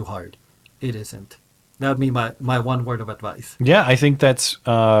 theology is too hard. It isn't. That would be my one word of advice. yeah, I think that's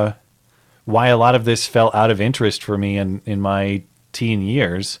why a lot of this fell out of interest for me in my teen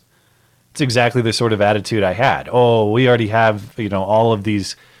years. It's exactly the sort of attitude I had. Oh, we already have, all of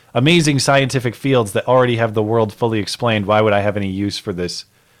these amazing scientific fields that already have the world fully explained. Why would I have any use for this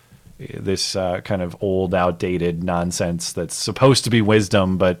kind of old, outdated nonsense that's supposed to be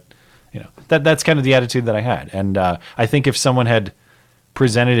wisdom? But that's kind of the attitude that I had. And I think if someone had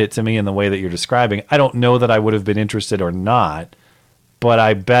presented it to me in the way that you're describing, I don't know that I would have been interested or not, but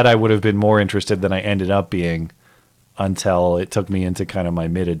I bet I would have been more interested than I ended up being, until it took me into kind of my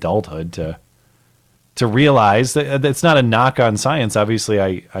mid-adulthood to to realize that it's not a knock on science. Obviously,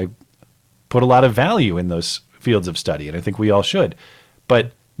 I put a lot of value in those fields of study, and I think we all should.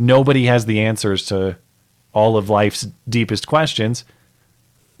 But nobody has the answers to all of life's deepest questions,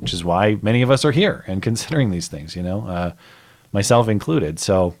 which is why many of us are here and considering these things, myself included.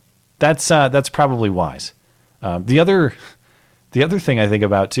 So that's probably wise. The other thing I think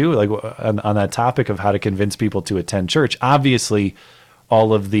about too, like on that topic of how to convince people to attend church, obviously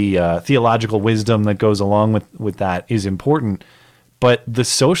all of the theological wisdom that goes along with that is important, but the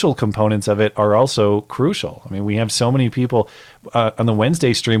social components of it are also crucial. I mean, we have so many people on the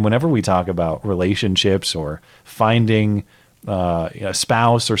Wednesday stream, whenever we talk about relationships or finding a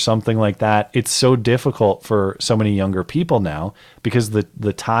spouse or something like that, it's so difficult for so many younger people now because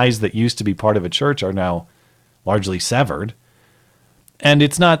the ties that used to be part of a church are now largely severed. And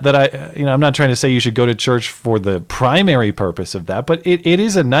it's not that I'm not trying to say you should go to church for the primary purpose of that, but it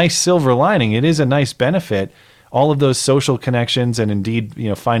is a nice silver lining. It is a nice benefit. All of those social connections and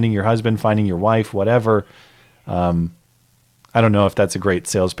indeed, finding your husband, finding your wife, whatever. I don't know if that's a great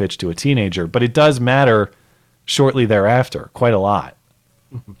sales pitch to a teenager, but it does matter shortly thereafter, quite a lot.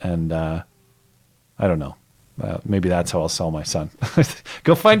 And I don't know. Maybe that's how I'll sell my son.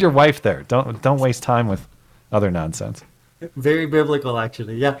 Go find your wife there. Don't waste time with other nonsense. Very biblical,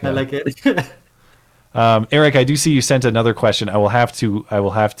 actually. Yeah, I like it. Eric, I do see you sent another question. I will have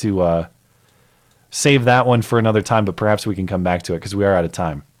to save that one for another time, but perhaps we can come back to it because we are out of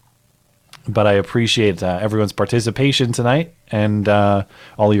time. But I appreciate everyone's participation tonight and all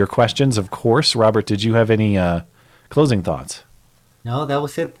of your questions. Of course, Robert, did you have any closing thoughts? No, that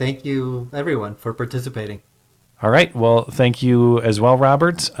was it. Thank you, everyone, for participating. All right. Well, thank you as well,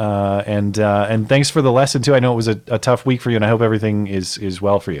 Robert. And thanks for the lesson, too. I know it was a tough week for you, and I hope everything is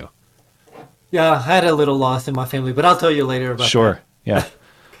well for you. Yeah, I had a little loss in my family, but I'll tell you later about Sure. that. Yeah.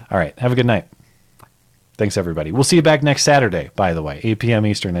 All right. Have a good night. Thanks, everybody. We'll see you back next Saturday, by the way, 8 p.m.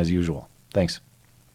 Eastern as usual. Thanks.